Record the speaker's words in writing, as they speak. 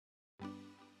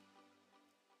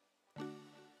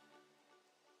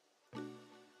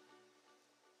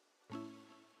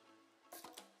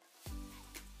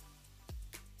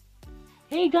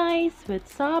Hey guys,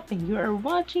 what's up? And you are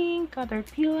watching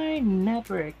Caterpillar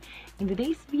Network. In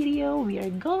today's video, we are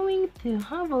going to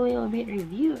have a little bit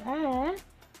review at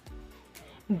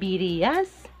BTS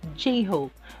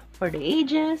J-Hope for the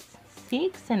ages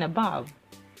 6 and above.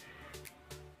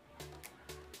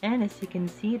 And as you can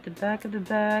see at the back of the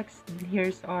box,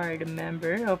 here's are the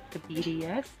member of the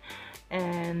BTS,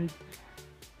 and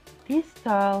this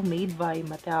doll made by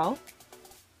Mattel.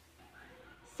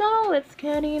 So let's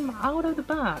get him out of the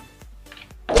box.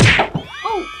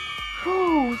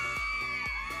 Oh,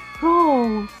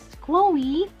 Rose,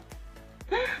 Chloe.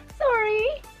 Sorry,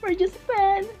 we're just a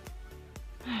fan.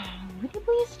 Would you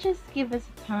please just give us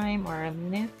a time or a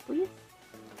minute, please?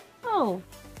 Oh,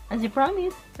 as you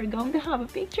promised, we're going to have a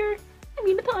picture. I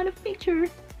mean, a ton of picture.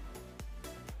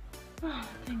 Oh,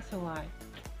 thanks a lot.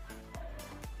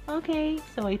 Okay,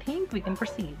 so I think we can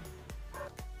proceed.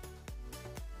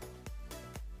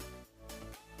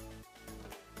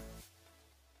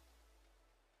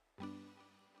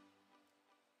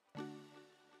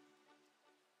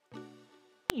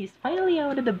 He's finally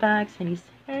out of the box and his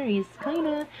hair is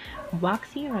kinda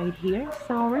waxy right here,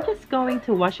 so we're just going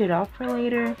to wash it off for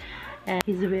later. And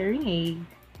he's wearing a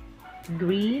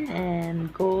green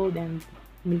and gold and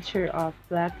mixture of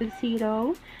black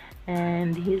tuxedo,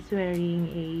 and he's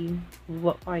wearing a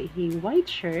white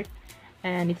shirt,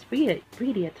 and it's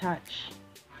pretty attached.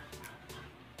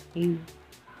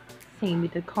 Same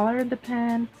with the color of the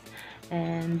pants,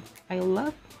 and I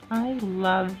love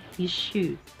his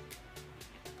shoes.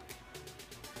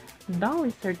 The doll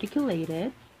is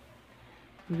articulated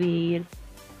with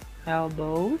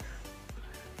elbows,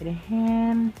 the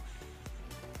hands,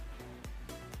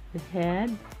 the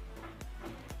head,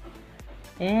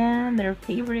 and their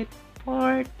favorite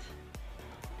part,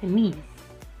 the knees.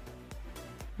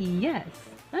 Yes,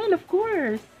 and of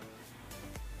course,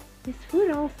 his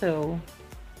foot also.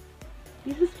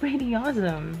 This is pretty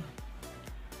awesome.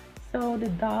 So the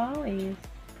doll is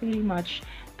pretty much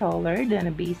taller than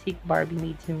a basic Barbie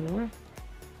made to mirror.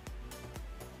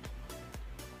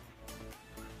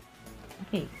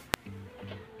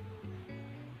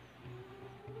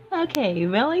 Okay,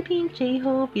 well, I think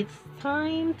J-Hope, it's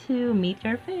time to meet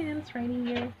your fans right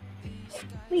here.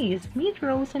 Please meet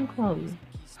Rose and Chloe.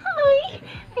 Hi,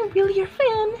 I'm really your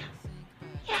fan.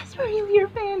 Yes, we're really your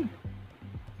fan.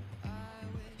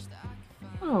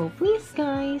 Oh, please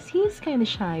guys, he's kinda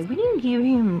shy. We didn't give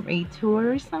him a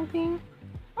tour or something.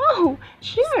 Oh,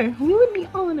 sure, we would be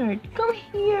honored. Come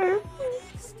here.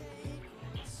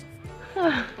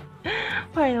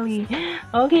 Finally.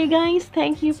 Okay guys,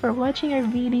 thank you for watching our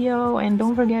video, and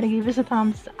don't forget to give us a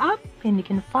thumbs up, and you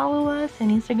can follow us on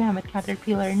Instagram at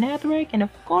Caterpillar Network, and of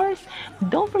course,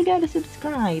 don't forget to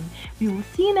subscribe. We will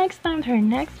see you next time to our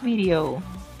next video.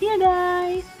 See ya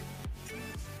guys!